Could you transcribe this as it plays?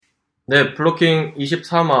네, 블로킹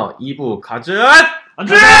 23화 2부 가자!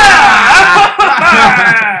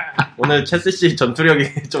 오늘 체스씨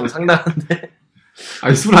전투력이 좀 상당한데.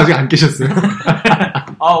 아니, 술 아직 안 깨셨어요?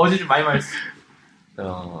 어제 좀 많이 마셨어.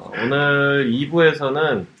 오늘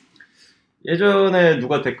 2부에서는 예전에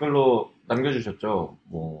누가 댓글로 남겨주셨죠.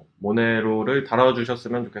 모네로를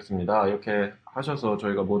달아주셨으면 좋겠습니다. 이렇게 하셔서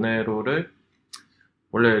저희가 모네로를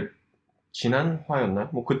원래 지난화였나?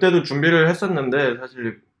 그때도 준비를 했었는데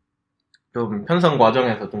사실 좀 편성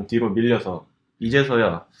과정에서 좀 뒤로 밀려서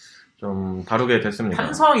이제서야 좀 다루게 됐습니다.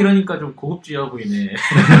 편성 이러니까 좀 고급지어 보이네.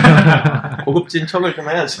 고급진 척을 좀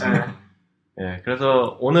해야지. 네,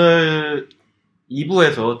 그래서 오늘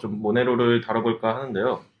 2부에서 좀 모네로를 다뤄볼까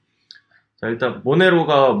하는데요. 자, 일단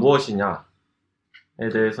모네로가 무엇이냐에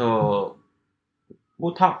대해서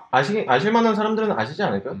다 아실 만한 사람들은 아시지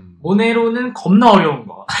않을까요? 모네로는 겁나 어려운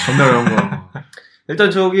거. 겁나 어려운 거. 일단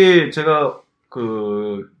제가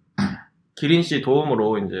기린 씨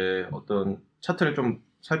도움으로 이제 어떤 차트를 좀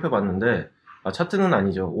살펴봤는데, 차트는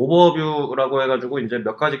아니죠. 오버뷰라고 해가지고 이제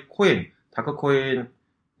몇 가지 코인, 다크코인은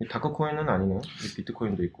아니네요.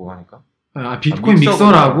 비트코인도 있고 하니까. 비트코인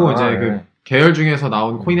믹서라고 이제 그 계열 중에서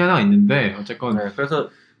나온 코인이 하나 있는데, 어쨌건. 네, 그래서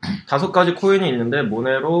 5가지 코인이 있는데,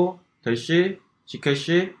 모네로, 대시,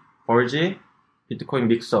 지캐시, 벌지, 비트코인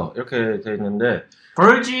믹서, 이렇게 돼 있는데.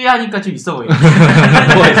 벌지 하니까 좀 있어 보여.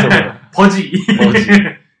 뭐가 있어 보여? 버지.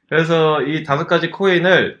 그래서 이 5가지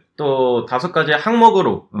코인을 또 5가지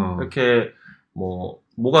항목으로 이렇게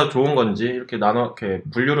뭐가 좋은 건지 이렇게 이렇게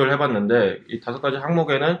분류를 해봤는데, 이 5가지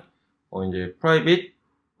항목에는 이제 private,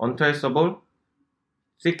 untraceable,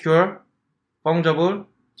 secure, fungible,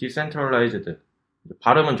 decentralized.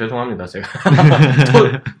 발음은 죄송합니다, 제가.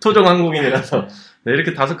 토종 한국인이라서. 네,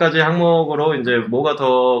 이렇게 5가지 항목으로 이제 뭐가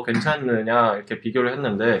더 괜찮느냐 이렇게 비교를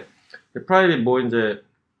했는데, private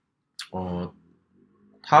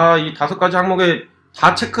다 이 5가지 항목에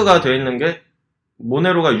다 체크가 되어 있는 게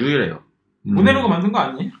모네로가 유일해요. 모네로가 만든 거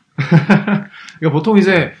아니에요? 그러니까 보통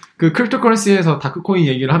이제 그 크립토커런시에서 다크코인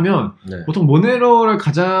얘기를 하면 보통 모네로를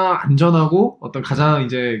가장 안전하고 어떤 가장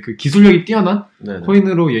이제 그 기술력이 뛰어난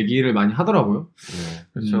코인으로 얘기를 많이 하더라고요. 네.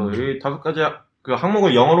 그렇죠. 이 5가지 그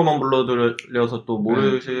항목을 영어로만 불러들여서 또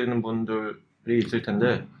모르시는 분들이 있을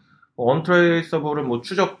텐데, 언트레이서블은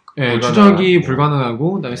추적이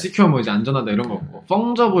불가능하고, 그다음에 시큐어 이제 안전하다 이런 거고,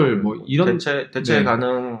 펑저블 이런 대체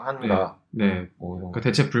가능한가? 네. 그러니까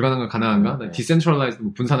대체 불가능한 가능한가? 디센트럴라이즈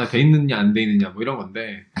분산화 돼 있느냐 안 돼 있느냐 이런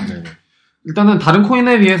건데. 일단은 다른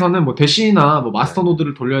코인에 비해서는 대시나 마스터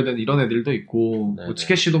노드를 돌려야 되는 이런 애들도 있고,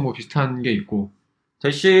 지캐시도 비슷한 게 있고.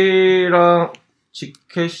 대시랑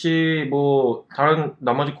지캐시 다른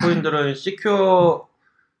나머지 코인들은 시큐어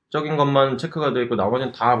적인 것만 체크가 되어 있고,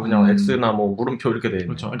 나머지는 다 그냥 X나 물음표 이렇게 되어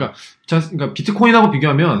있는. 그렇죠. 그러니까 비트코인하고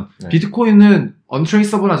비교하면, 비트코인은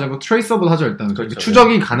untraceable 하지 않고 traceable 하죠, 일단. 그렇죠.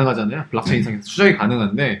 추적이 가능하잖아요. 블록체인 상에서 추적이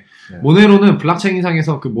가능한데, 모네로는 블록체인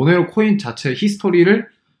상에서 그 모네로 코인 자체 히스토리를,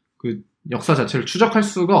 그 역사 자체를 추적할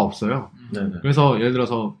수가 없어요. 그래서 예를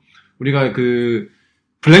들어서, 우리가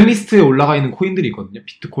블랙리스트에 올라가 있는 코인들이 있거든요.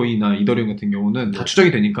 비트코인이나 이더리움 같은 경우는 다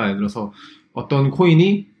추적이 되니까, 예를 들어서, 어떤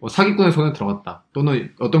코인이 사기꾼의 손에 들어갔다.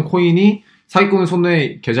 또는 어떤 코인이 사기꾼의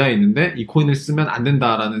손에 계좌에 있는데 이 코인을 쓰면 안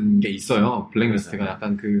된다라는 게 있어요. 블랙리스트가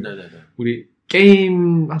약간 우리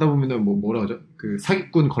게임 하다 보면은 뭐라 그러죠? 그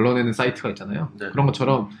사기꾼 걸러내는 사이트가 있잖아요. 그런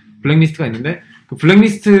것처럼 블랙리스트가 있는데 그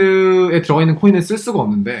블랙리스트에 들어가 있는 코인을 쓸 수가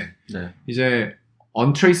없는데 이제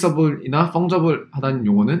untraceable이나 fungible 하다는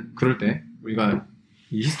용어는 그럴 때 우리가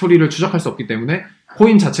이 히스토리를 추적할 수 없기 때문에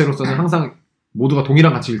코인 자체로서는 항상 모두가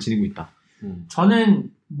동일한 가치를 지니고 있다. 저는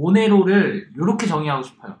모네로를 이렇게 정의하고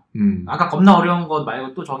싶어요. 아까 겁나 어려운 것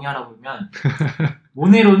말고 또 정의하라고 하면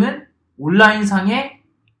모네로는 온라인상의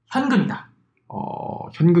현금이다.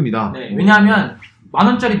 현금이다. 네, 왜냐하면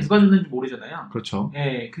 10,000원짜리 누가 줬는지 모르잖아요. 그렇죠.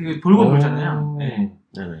 네, 돌고 돌잖아요. 네.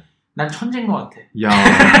 난 천재인 것 같아. 야.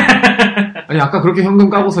 아니 아까 그렇게 현금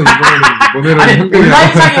까고서 이번에는 모네로는 아니,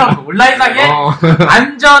 현금이야. 온라인상에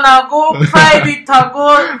안전하고 프라이빗하고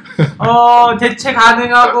대체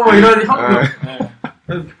가능하고 이런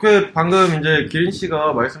현금. 그 방금 이제 기린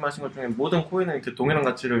씨가 말씀하신 것 중에 모든 코인은 이렇게 동일한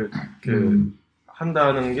가치를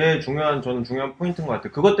한다는 게 저는 중요한 포인트인 것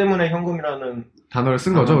같아요. 그것 때문에 현금이라는 단어를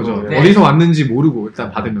쓴 거죠, 그죠? 네. 어디서 왔는지 모르고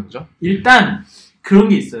일단 받으면 그죠? 일단 그런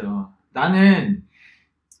게 있어요. 나는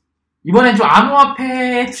이번엔 좀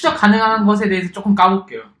암호화폐 추적 가능한 것에 대해서 조금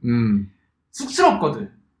까볼게요. 쑥스럽거든.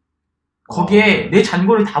 거기에 내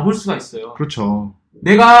잔고를 다 볼 수가 있어요. 그렇죠.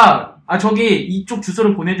 내가 저기 이쪽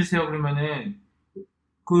주소를 보내주세요 그러면은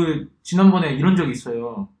지난번에 이런 적이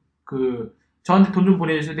있어요. 저한테 돈 좀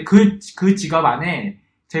보내주세요. 근데 그 지갑 안에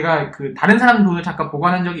제가 다른 사람 돈을 잠깐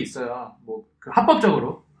보관한 적이 있어요.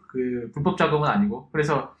 합법적으로. 그 불법 자금은 아니고.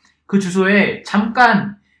 그래서 그 주소에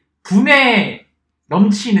잠깐 분에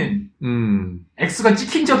넘치는 X가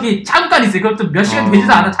찍힌 적이 잠깐 있어요. 그것도 몇 시간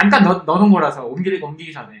되지도 않아. 잠깐 넣어놓은 거라서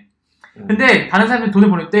옮기기 전에. 근데 다른 사람이 돈을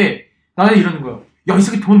보낼 때 나는 이러는 거야. 야, 이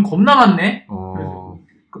새끼 돈 겁나 많네. 그래서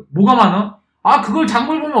뭐가 많아? 아, 그걸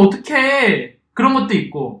장볼 보면 어떡해. 그런 것도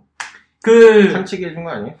있고. 산치기 해준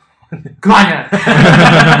거 아니에요? 그거 아니야.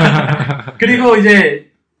 그리고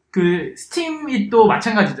이제 그 스팀이 또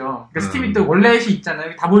마찬가지죠. 그러니까 스팀이 또 원래시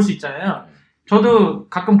있잖아요. 다 볼 수 있잖아요. 저도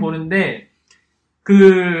가끔 보는데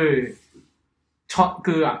그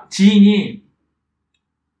지인이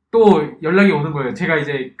또 연락이 오는 거예요. 제가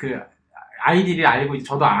이제 그 아이디를 알고 이제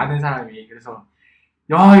저도 아는 사람이. 그래서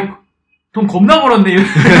야, 돈 겁나 벌었네.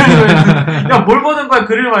 야, 뭘 버는 거야?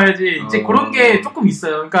 글을 봐야지. 이제 그런 게 조금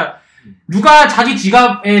있어요. 그러니까 누가 자기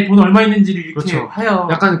지갑에 돈 얼마 있는지를 이렇게 그렇죠. 해요.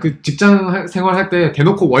 약간 그 직장 생활할 때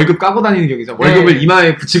대놓고 월급 까고 다니는 격이죠. 월급을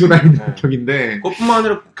이마에 붙이고 다니는 격인데. 그것뿐만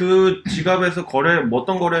아니라 그 지갑에서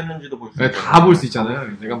어떤 거래했는지도 볼 수 있어요. 다 볼 수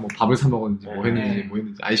있잖아요. 내가 뭐 밥을 사 먹었는지, 뭐 했는지,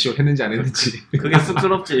 ICO 했는지 안 했는지. 그게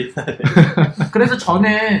쑥스럽지. 그래서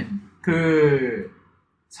저는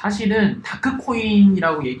사실은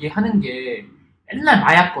다크코인이라고 얘기하는 게 맨날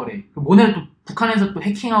마약 거래. 모네로 또 북한에서 또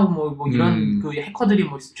해킹하고 뭐 이런 그 해커들이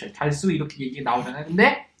뭐 잘 쓰고 이렇게 얘기 나오잖아요.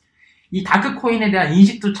 근데 이 다크코인에 대한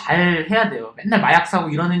인식도 잘 해야 돼요. 맨날 마약 사고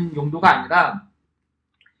이러는 용도가 아니라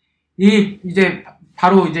이제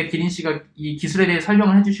바로 이제 기린 씨가 이 기술에 대해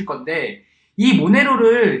설명을 해주실 건데 이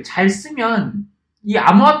모네로를 잘 쓰면 이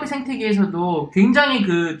암호화폐 생태계에서도 굉장히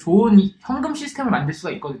그 좋은 현금 시스템을 만들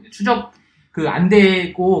수가 있거든요. 추적 안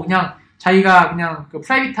되고 그냥 자기가 그냥 그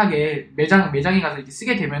프라이빗하게 매장에 가서 이렇게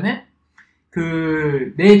쓰게 되면은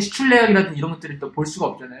내 지출 내역이라든지 이런 것들을 또 볼 수가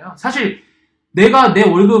없잖아요. 사실 내가 내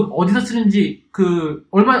월급 어디서 쓰는지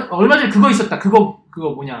얼마 전에 그거 있었다. 그거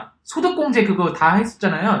뭐냐 소득공제 그거 다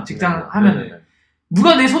했었잖아요. 직장 하면은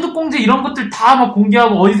누가 내 소득공제 이런 것들 다 막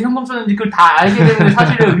공개하고 어디서 현금 썼는지 그걸 다 알게 되면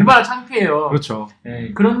사실은 얼마나 창피해요. 그렇죠.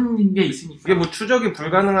 네, 그런 게 있으니까. 이게 뭐 추적이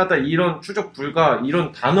불가능하다 이런 추적 불가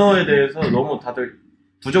이런 단어에 대해서 너무 다들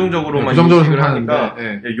부정적으로만 인식을 하니까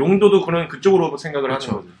용도도 그쪽으로 생각을 하는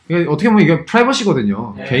거죠. 이게 어떻게 보면 이게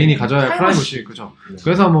프라이버시거든요. 개인이 가져야 할 프라이버시, 그죠?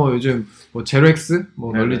 그래서 뭐 요즘 뭐 제로엑스,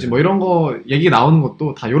 뭐 널리지, 뭐 이런 거 얘기 나오는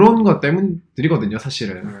것도 다 이런 것 때문들이거든요,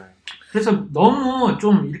 사실은. 그래서 너무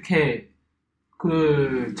좀 이렇게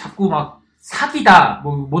자꾸 막 사기다,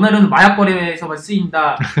 뭐 모네로는 마약 거래에서만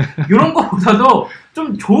쓰인다 이런 거보다도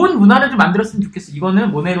좀 좋은 문화를 좀 만들었으면 좋겠어.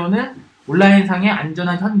 이거는 모네로는 온라인상의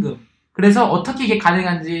안전한 현금. 그래서 어떻게 이게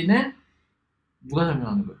가능한지는 누가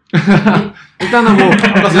설명하는 거예요? 일단은 뭐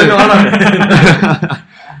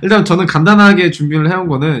일단 저는 간단하게 준비를 해온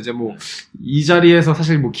거는 이제 뭐 이 자리에서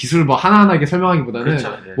사실 뭐 기술 뭐 하나하나 이렇게 설명하기보다는 그렇죠,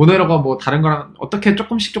 네. 모네로가 뭐 다른 거랑 어떻게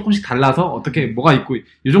조금씩 달라서 어떻게 뭐가 있고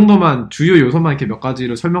이 정도만 주요 요소만 이렇게 몇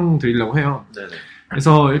가지를 설명드리려고 해요. 네네.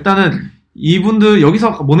 그래서 일단은 이분들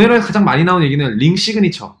여기서 모네로에서 가장 많이 나오는 얘기는 링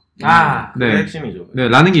시그니처. 그게 핵심이죠. 네,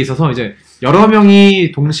 라는 게 있어서 이제 여러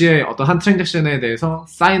명이 동시에 어떤 한 트랜잭션에 대해서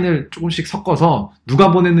사인을 조금씩 섞어서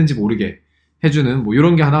누가 보냈는지 모르게 해주는 뭐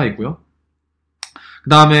이런 게 하나가 있고요. 그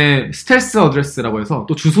다음에 스텔스 어드레스라고 해서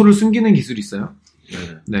또 주소를 숨기는 기술이 있어요.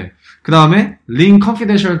 네. 그 다음에 링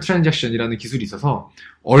컨피덴셜 트랜잭션이라는 기술이 있어서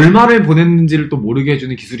얼마를 보냈는지를 또 모르게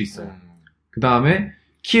해주는 기술이 있어요. 그 다음에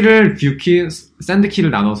키를 뷰키,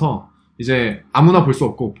 샌드키를 나눠서 이제 아무나 볼 수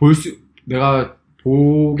없고 내가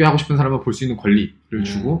보게 하고 싶은 사람은 볼 수 있는 권리를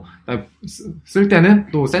주고 쓸 때는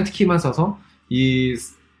또 샌드키만 써서 이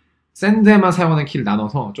샌드에만 사용하는 키를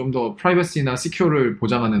나눠서 좀 더 프라이버시나 시큐어를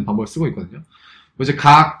보장하는 방법을 쓰고 있거든요. 이제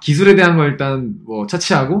각 기술에 대한 걸 일단 뭐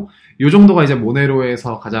차치하고 이 정도가 이제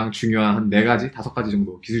모네로에서 가장 중요한 한 4가지, 5가지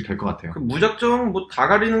정도 기술이 될 것 같아요. 무작정 뭐 다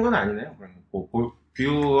가리는 건 아니네요.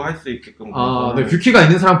 뷰할 수 있게끔. 네, 뷰키가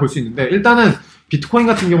있는 사람 볼 수 있는데 일단은 비트코인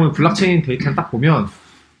같은 경우는 블록체인 데이터를 딱 보면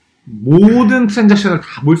모든 트랜잭션을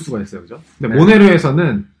다 볼 수가 있어요, 그죠? 근데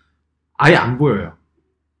모네로에서는 아예 안 보여요.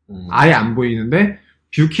 아예 안 보이는데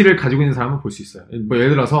뷰키를 가지고 있는 사람은 볼 수 있어요. 뭐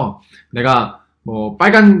예를 들어서 내가 뭐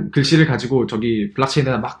빨간 글씨를 가지고 저기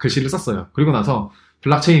블록체인에다 막 글씨를 썼어요. 그리고 나서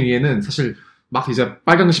블록체인 위에는 사실 막 이제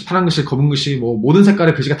빨간 글씨, 파란 글씨, 검은 글씨 뭐 모든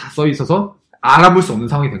색깔의 글씨가 다 써 있어서 알아볼 수 없는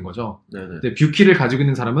상황이 된 거죠. 근데 뷰키를 가지고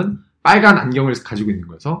있는 사람은 빨간 안경을 가지고 있는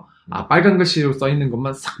거여서 빨간 글씨로 써 있는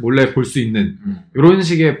것만 싹 몰래 볼 수 있는 이런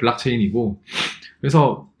식의 블록체인이고,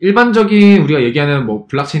 그래서 일반적인 우리가 얘기하는 뭐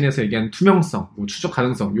블록체인에서 얘기하는 투명성, 뭐 추적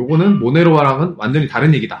가능성, 요거는 모네로와랑은 완전히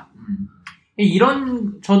다른 얘기다.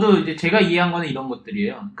 저도 이제 제가 이해한 거는 이런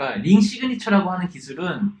것들이에요. 그러니까 링 시그니처라고 하는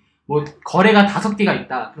기술은 뭐 거래가 5개가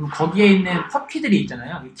있다. 그럼 거기에 있는 펍키들이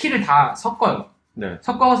있잖아요. 키를 다 섞어요.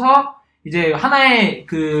 섞어서 이제 하나의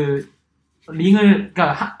링을,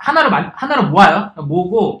 그러니까 하나로 모아요.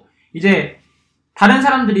 모으고, 이제, 다른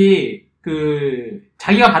사람들이,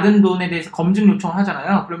 자기가 받은 돈에 대해서 검증 요청을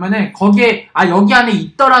하잖아요. 그러면은, 거기에, 여기 안에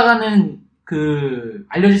있더라가는,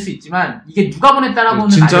 알려질 수 있지만, 이게 누가 보냈다라고는.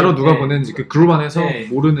 진짜로 누가 보냈는지 그 그룹 안에서 네.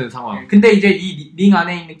 모르는 상황. 근데 이제 이 링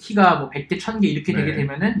안에 있는 키가 뭐 100개, 1000개 이렇게 되게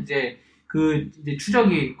되면은, 이제, 이제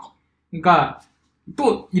추적이, 그러니까,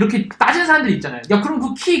 또 이렇게 따지는 사람들이 있잖아요. 야 그럼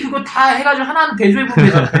그 키 그거 다 해가지고 하나는 대조해보면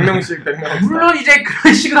되잖아. 100명씩 100명. 물론 이제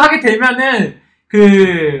그런 식으로 하게 되면은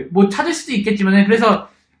뭐 찾을 수도 있겠지만 그래서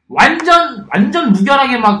완전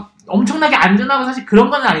무결하게 막 엄청나게 안전하고 사실 그런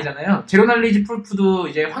건 아니잖아요. 제로 날리지 프루프도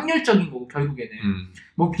이제 확률적인 거고 결국에는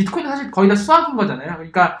뭐 비트코인은 사실 거의 다 수학인 거잖아요.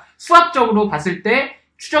 그러니까 수학적으로 봤을 때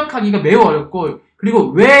추적하기가 매우 어렵고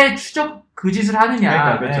그리고 왜 추적 그 짓을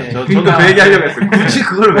하느냐. 그러니까, 그렇죠. 저도 그 얘기 하려고 했어요. 굳이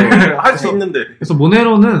그걸 왜 할 수 있는데. 그래서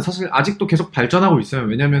모네로는 사실 아직도 계속 발전하고 있어요.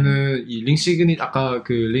 왜냐면은 이 링 시그니처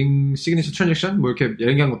트랜잭션 뭐 이렇게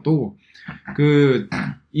얘기한 것도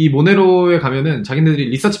이 모네로에 가면은 자기네들이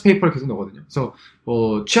리서치 페이퍼를 계속 넣거든요. 그래서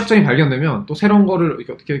취약점이 발견되면 또 새로운 거를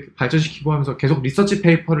이렇게 어떻게 발전시키고 하면서 계속 리서치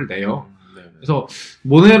페이퍼를 내요. 그래서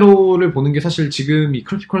모네로를 보는 게 사실 지금 이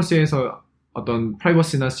크립토커런시에서 어떤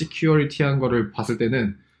프라이버시나 시큐리티한 거를 봤을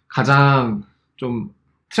때는 가장 좀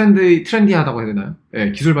트렌디하다고 해야 되나요?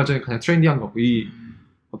 예, 기술 발전이 가장 트렌디한 거고, 이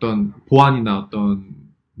어떤 보안이나 어떤,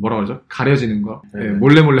 뭐라 그러죠? 가려지는 거, 예,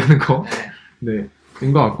 몰래 하는 거, 네,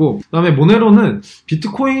 인 것 같고, 그 다음에 모네로는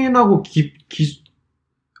비트코인하고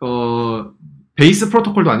베이스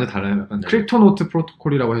프로토콜도 완전 달라요. 약간 크립토노트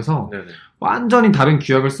프로토콜이라고 해서, 완전히 다른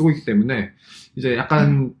규약을 쓰고 있기 때문에, 이제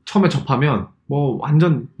약간 처음에 접하면, 뭐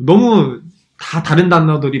완전 너무 다 다른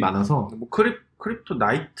단어들이 많아서, 뭐 크립토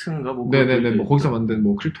나이트인가 뭐 네네네 뭐 거기서 만든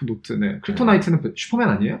뭐 크립토 노트 네 크립토 나이트는 슈퍼맨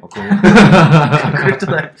아니에요? 크립토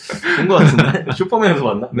나이트 본 것 같은데 슈퍼맨에서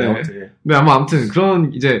봤나? 네 아무튼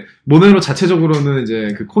그런 이제 모네로 자체적으로는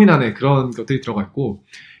이제 그 코인 안에 그런 것들이 들어가 있고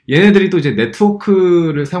얘네들이 또 이제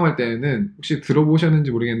네트워크를 사용할 때는 혹시 들어보셨는지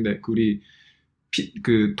모르겠는데 우리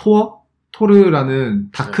토르라는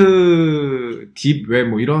다크 딥 웹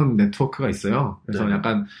뭐 이런 네트워크가 있어요. 그래서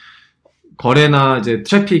약간 거래나 이제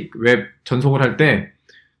트래픽 웹 전송을 할 때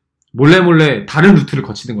몰래 다른 루트를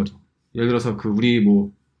거치는 거죠. 예를 들어서 우리 뭐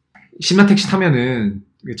심야 택시 타면은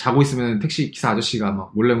자고 있으면 택시 기사 아저씨가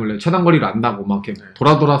막 몰래 최단거리를 안다고 막 이렇게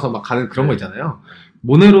돌아서 막 가는 그런 거 있잖아요.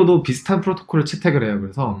 모네로도 비슷한 프로토콜을 채택을 해요.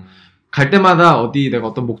 그래서 갈 때마다 내가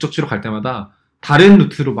어떤 목적지로 갈 때마다 다른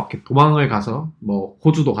루트로 막 이렇게 도망을 가서 뭐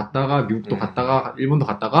호주도 갔다가 미국도 갔다가 일본도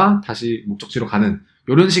갔다가 다시 목적지로 가는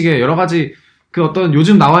이런 식의 여러 가지 어떤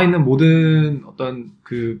요즘 나와 있는 모든 어떤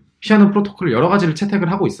피하는 프로토콜을 여러 가지를 채택을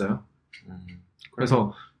하고 있어요.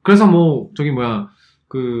 그래서 뭐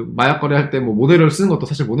마약 거래할 때 뭐 모네로를 쓰는 것도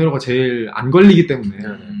사실 모네로가 제일 안 걸리기 때문에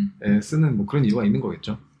쓰는 뭐 그런 이유가 있는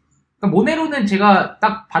거겠죠. 그러니까 모네로는 제가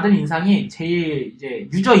딱 받은 인상이 제일 이제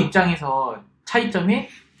유저 입장에서 차이점이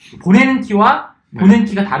보내는 키와 보낸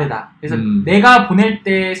키가 다르다. 그래서 내가 보낼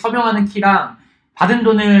때 서명하는 키랑 받은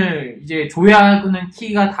돈을 이제 조회하는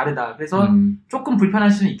키가 다르다. 그래서 조금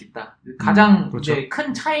불편할 수는 있겠다. 가장 그렇죠. 이제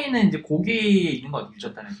큰 차이는 이제 거기에 있는 것 같아요.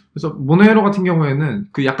 유저단은. 그래서 모네로 같은 경우에는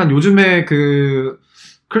약간 요즘에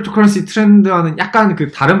크립토커런시 트렌드와는 약간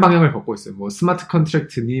다른 방향을 걷고 있어요. 뭐 스마트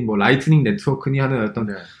컨트랙트니 뭐 라이트닝 네트워크니 하는 어떤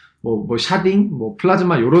뭐 샤딩, 뭐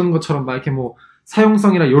플라즈마 요런 것처럼 막 이렇게 뭐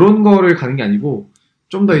사용성이나 요런 거를 가는 게 아니고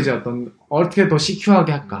좀 더 이제 어떻게 더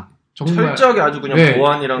시큐하게 할까? 정말 철저하게 아주 그냥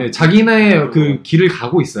보안이랑 자기네의 길을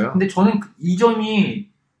가고 있어요. 근데 저는 이 점이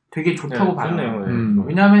되게 좋다고 봐요.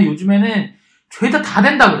 왜냐하면 요즘에는 죄다 다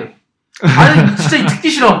된다 그래. 나는 진짜 듣기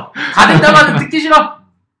싫어. 다 된다고 하는 듣기 싫어.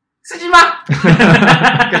 쓰지 마.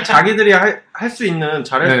 그러니까 자기들이 할 수 있는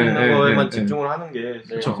잘할 수 있는 거에만 집중을 하는 게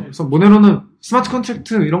그렇죠. 그래서 모네로는 스마트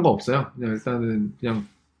컨트랙트 이런 거 없어요. 그냥 일단은 그냥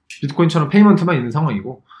비트코인처럼 페이먼트만 있는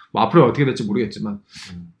상황이고 뭐 앞으로 어떻게 될지 모르겠지만.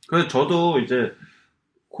 그래서 저도 이제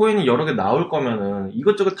코인이 여러 개 나올 거면은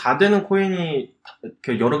이것저것 다 되는 코인이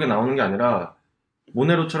여러 개 나오는 게 아니라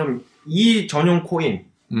모네로처럼 이 전용 코인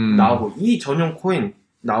나오고 이 전용 코인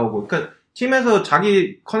나오고 그러니까 팀에서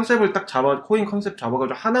자기 컨셉을 딱 코인 컨셉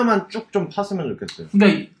잡아가지고 하나만 쭉 좀 팠으면 좋겠어요.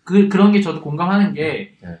 그러니까 그런 게 저도 공감하는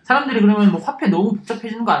게 사람들이 그러면 뭐 화폐 너무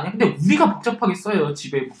복잡해지는 거 아니야? 근데 우리가 복잡하게 써요.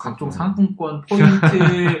 집에 뭐 각종 상품권,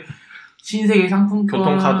 포인트, 신세계 상품권,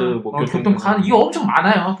 교통카드, 교통카드 이거 엄청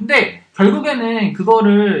많아요. 근데 결국에는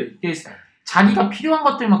그거를 자기가 필요한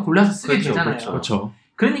것들만 골라서 쓰게 되잖아요. 그렇죠.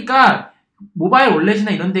 그러니까 모바일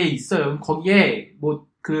월렛이나 이런 데에 있어요. 거기에 뭐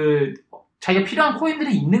자기가 필요한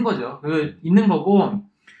코인들이 있는 거죠. 있는 거고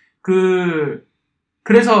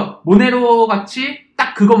그래서 모네로 같이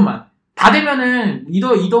딱 그것만 다 되면은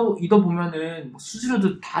이더 보면은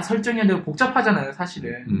수수료도 다 설정해야 되고 복잡하잖아요,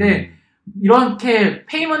 사실은. 근데 이렇게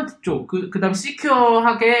페이먼트 쪽, 그다음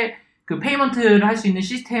시큐어하게 그 페이먼트를 할 수 있는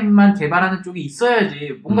시스템만 개발하는 쪽이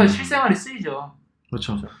있어야지 뭔가 실생활에 쓰이죠.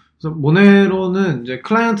 그렇죠. 그래서 모네로는 이제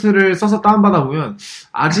클라이언트를 써서 다운받아 보면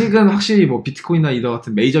아직은 확실히 뭐 비트코인이나 이더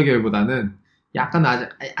같은 메이저 계열보다는 약간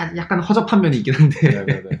허접한 면이 있긴 한데.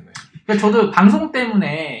 그러니까 저도 방송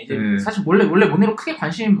때문에 이제 사실 원래 모네로 크게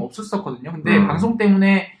관심 없었었거든요. 근데 방송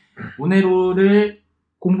때문에 모네로를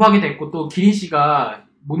공부하게 됐고 또 기린 씨가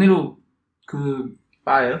모네로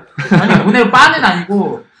빠예요? 아니 모네로 빠는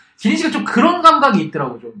아니고 기린 씨가 좀 그런 감각이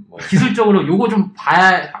있더라고 좀 기술적으로 요거 좀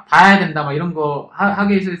봐야 된다 막 이런 거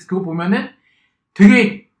하게 해서 그거 보면은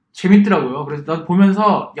되게 재밌더라고요. 그래서 나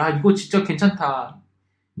보면서 야 이거 진짜 괜찮다.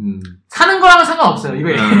 사는 거랑은 상관없어요. 이거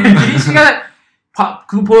기린 씨가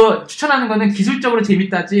그거 추천하는 거는 기술적으로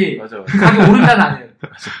재밌다지. 맞아. 그 가격 오른다는 아니에요.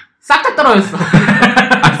 싹 다 떨어졌어.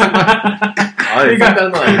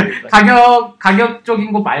 그러니까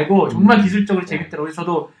가격적인 거 말고 정말 기술적으로 재밌더라고요. 그래서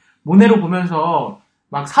저도 모네로 보면서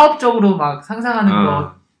막 사업적으로 막 상상하는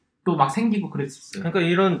것도 막 생기고 그랬었어요. 그러니까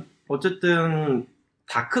이런 어쨌든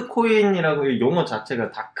다크 코인이라고 용어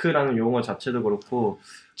자체가 다크라는 용어 자체도 그렇고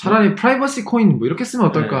차라리 프라이버시 코인 뭐 이렇게 쓰면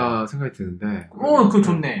어떨까 생각이 드는데. 그거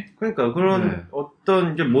좋네. 그러니까 그런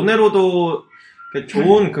어떤 이제 모네로도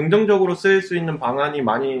좋은 긍정적으로 쓰일 수 있는 방안이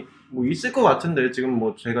많이 뭐 있을 것 같은데 지금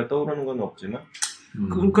뭐 제가 떠오르는 건 없지만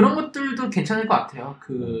그런 것들도 괜찮을 것 같아요.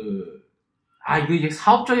 이거 이제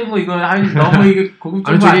사업적인 거 이거 너무 이게 고급적인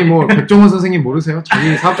거 아니 저기 뭐 백종원 선생님 모르세요?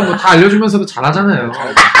 자기 사업적인 거 다 알려주면서도 잘하잖아요.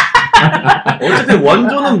 어쨌든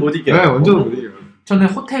원조는 못 이겨요. 네, 원조는 못 이겨요. 저는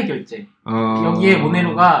호텔 결제. 여기에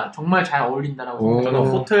모네로가 정말 잘 어울린다라고 저는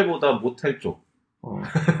호텔보다 모텔 쪽.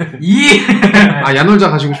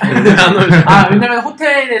 야놀자 가시고 싶은데. 왜냐면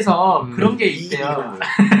호텔에서 그런 게 있대요.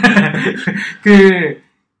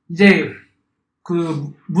 이제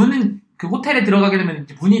문은 호텔에 들어가게 되면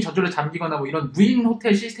이제 문이 저절로 잠기거나 뭐 이런 무인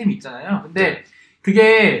호텔 시스템이 있잖아요. 근데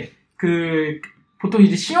그게 보통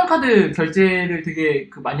이제 신용카드 결제를 되게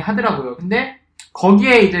많이 하더라고요. 근데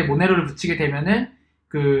거기에 이제 모네로를 붙이게 되면은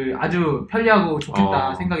아주 편리하고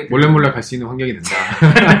좋겠다 생각이 들어요. 몰래 갈 수 있는 환경이 된다.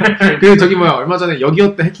 저기 얼마 전에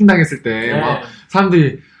여기어때 해킹 당했을 때 막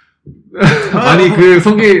사람들이 많이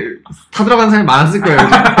소개 타들어간 사람이 많았을 거예요.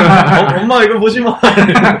 엄마 이거 보지 마.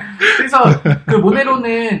 그래서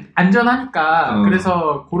모네로는 안전하니까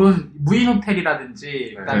그래서 그런 무인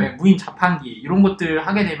호텔이라든지 그다음에 무인 자판기 이런 것들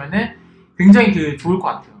하게 되면은 굉장히 좋을 것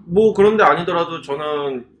같아요. 뭐 그런데 아니더라도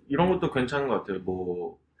저는 이런 것도 괜찮은 것 같아요.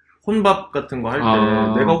 뭐 혼밥 같은 거 할 때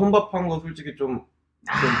내가 혼밥한 거 솔직히 좀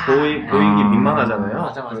보이기 민망하잖아요.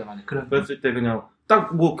 맞아. 그랬을 때 그냥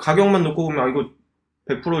딱 뭐 가격만 놓고 보면 이거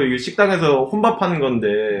 100% 이게 식당에서 혼밥하는 건데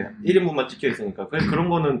 1인분만 찍혀 있으니까 그런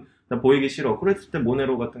거는 나 보이기 싫어. 그랬을 때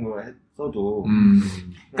모네로 같은 거 했어도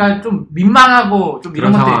그러니까 좀 민망하고 좀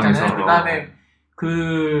이런 것들 있잖아요. 그다음에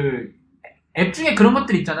앱 중에 그런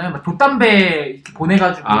것들 있잖아요. 막 돛담배 이렇게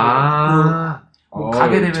보내가지고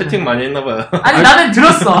가게 되면 채팅 많이 했나봐요. 아니 나는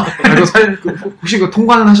들었어. 혹시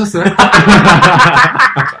통과는 하셨어요?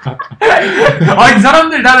 이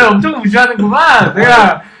사람들 나를 엄청 무시하는구만.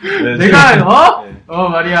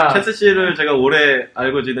 말이야. 캐스 씨를 제가 오래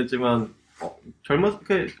알고 지냈지만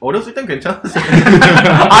어렸을 땐 괜찮았어요.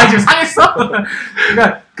 지금 상했어?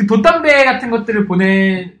 그러니까 돛담배 같은 것들을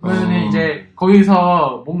보내면은 이제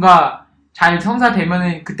거기서 뭔가 잘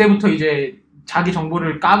성사되면은 그때부터 이제 자기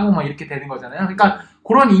정보를 까고 막 이렇게 되는 거잖아요. 그러니까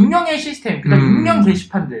그런 익명의 시스템, 그다음 익명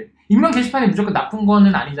게시판이 무조건 나쁜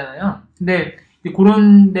거는 아니잖아요. 근데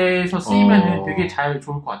그런 데서 쓰이면은 되게 잘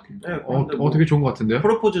좋을 것 같아요. 네, 되게 좋은 것 같은데요?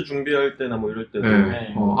 프로포즈 준비할 때나 뭐 이럴 때도.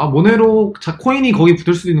 네. 모네로 코인이 거기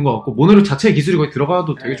붙을 수도 있는 것 같고, 모네로 자체의 기술이 거기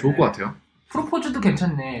들어가도 되게 좋을 것 같아요. 프로포즈도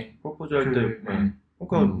괜찮네. 프로포즈 할 때.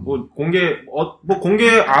 그러니까 뭐 공개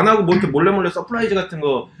안 하고 뭐 이렇게 몰래 서프라이즈 같은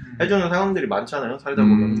거 해주는 상황들이 많잖아요. 살다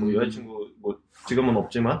보면 뭐 여자친구 뭐 지금은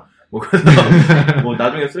없지만 뭐 그래서 뭐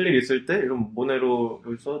나중에 쓸 일 있을 때 이런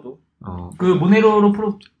모네로를 써도 모네로로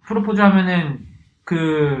프로포즈 하면은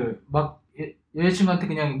막 여자친구한테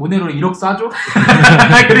그냥 모네로로 1억 쏴줘?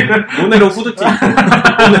 모네로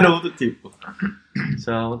후드티 입고.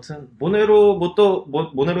 자, 아무튼 모네로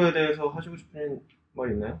모네로에 대해서 하시고 싶은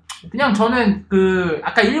말 있나요? 그냥 저는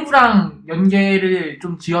아까 1부랑 연계를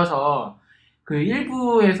좀 지어서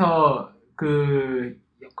 1부에서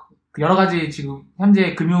여러 가지 지금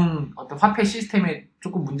현재 금융 어떤 화폐 시스템에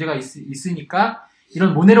조금 문제가 있으니까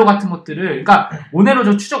이런 모네로 같은 것들을 그러니까 모네로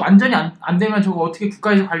저 추적 완전히 안 되면 저거 어떻게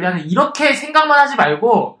국가에서 관리하는 이렇게 생각만 하지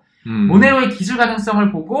말고 모네로의 기술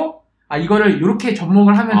가능성을 보고 이거를 이렇게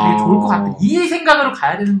접목을 하면 되게 좋을 것 같은 이 생각으로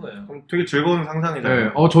가야 되는 거예요. 되게 즐거운 상상이잖아요.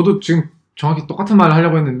 네. 저도 지금 정확히 똑같은 말을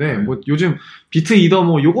하려고 했는데, 뭐, 요즘 비트 이더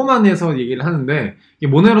뭐, 요거만 해서 얘기를 하는데, 이게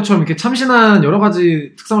모네로처럼 이렇게 참신한 여러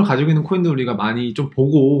가지 특성을 가지고 있는 코인들 우리가 많이 좀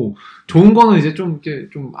보고, 좋은 거는 이제 좀 이렇게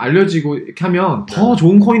좀 알려지고 이렇게 하면 더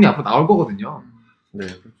좋은 코인이 앞으로 나올 거거든요. 네,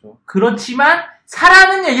 그렇죠. 그렇지만,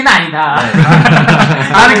 사라는 얘기는 아니다.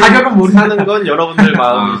 나는 가격은 모르는 건 여러분들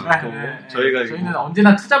마음이고, 저희는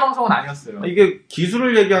언제나 투자 방송은 아니었어요. 이게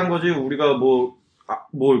기술을 얘기한 거지, 우리가 뭐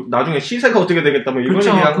나중에 시세가 어떻게 되겠다, 뭐, 이런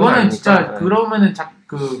그렇죠. 얘기한 건 그거는 아니니까. 진짜, 그러면은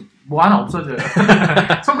뭐 하나 없어져요.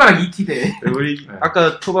 손가락 ET대. 우리,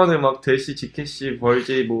 아까 초반에 막 대시, 지캐시,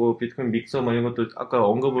 벌지, 뭐, 비트코인 믹서, 뭐, 이런 것도 아까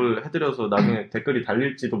언급을 해드려서 나중에 댓글이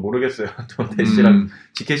달릴지도 모르겠어요. 또 대시랑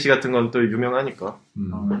지캐시 같은 건 또 유명하니까.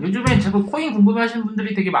 요즘에 자꾸 코인 궁금해 하시는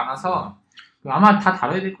분들이 되게 많아서, 아마 다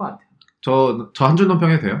다뤄야 될 것 같아요. 저 한 줄 논평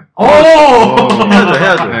해도 돼요?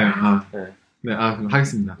 해야죠. 네, 그럼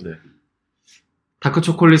하겠습니다. 네. 다크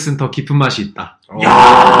초콜릿은 더 깊은 맛이 있다.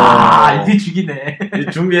 야, 이게 죽이네.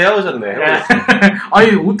 준비해 오셨네.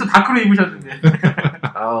 아니, 옷도 다크로 입으셨는데.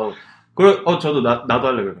 저도 나도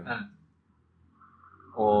할래, 그러면.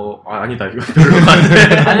 아니다, 이거 별로 안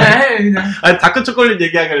돼. 아니야, 해, 그냥. 아니, 다크 초콜릿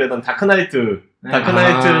얘기하길래 난 다크나이트.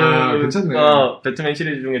 다크나이트가 배트맨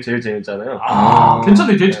시리즈 중에 제일 재밌잖아요.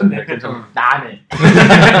 괜찮네. 나 안 해.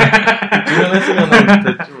 구현했으면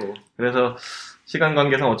됐죠. 그래서, 시간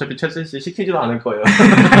관계상 어차피 최슬씨 시키지도 않을 거예요.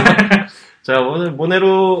 자, 오늘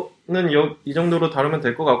모네로는 이 정도로 다루면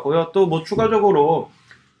될 것 같고요. 또 뭐 추가적으로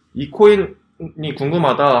이 코인이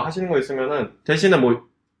궁금하다 하시는 거 있으면은 대신에 뭐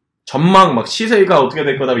전망 막 시세가 어떻게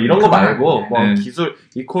될 거다 이런 거 말고 뭐 기술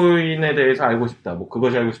이 코인에 대해서 알고 싶다. 뭐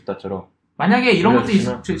그것이 알고 싶다처럼. 만약에 이런 것도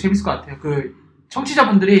재밌을 것 같아요. 그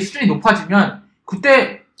청취자분들이 수준이 높아지면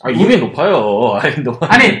그때 이미 높아요.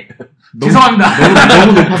 아니 죄송합니다.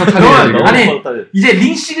 너무 높아서 타네요. 아니 이제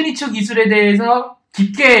링 시그니처 기술에 대해서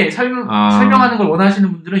깊게 설명하는 걸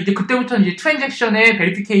원하시는 분들은 이제 그때부터는 이제 트랜잭션의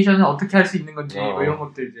베리피케이션을 어떻게 할 수 있는 건지 뭐 이런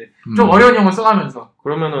것들 이제 좀 어려운 용어 써가면서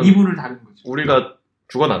그러면은 2부를 다루는 거죠. 우리가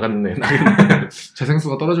죽어 나갔네.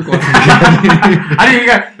 재생수가 떨어질 것 같은데. 아니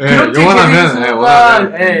그러니까 그런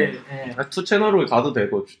영원하면 투 채널로 가도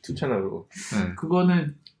되고 투 채널로.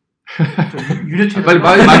 그거는 유료 채널.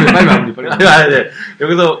 빨리 마무리. 네.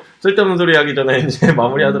 여기서 쓸데없는 소리 하기 전에 이제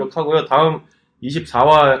마무리하도록 하고요. 다음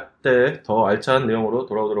 24화 때 더 알찬 내용으로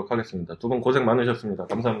돌아오도록 하겠습니다. 두 분 고생 많으셨습니다.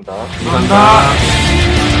 감사합니다.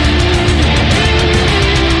 감사합니다.